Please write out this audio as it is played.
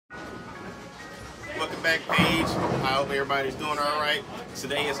welcome back page. I hope everybody's doing alright.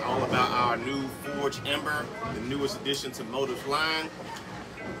 Today is all about our new Forge Ember, the newest addition to Motiv's line.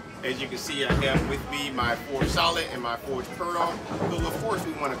 As you can see, I have with me my Forge Solid and my Forge Pearl. So of course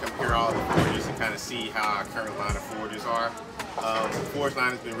we want to compare all the forges and kind of see how our current line of forges are. The Forge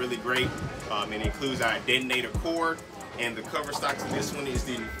line has been really great. It includes our Detonator core, and the cover stock to this one is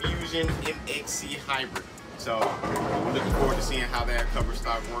the Infusion MXC Hybrid. So we're looking forward to seeing how that cover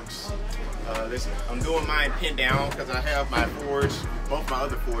stock works. Listen, I'm doing mine pinned down because I have my forge, both my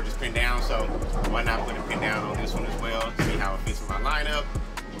other forges pinned down, so why not put a pin down on this one as well to see how it fits with my lineup.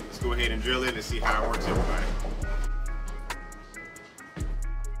 Let's go ahead and drill it and see how it works, everybody.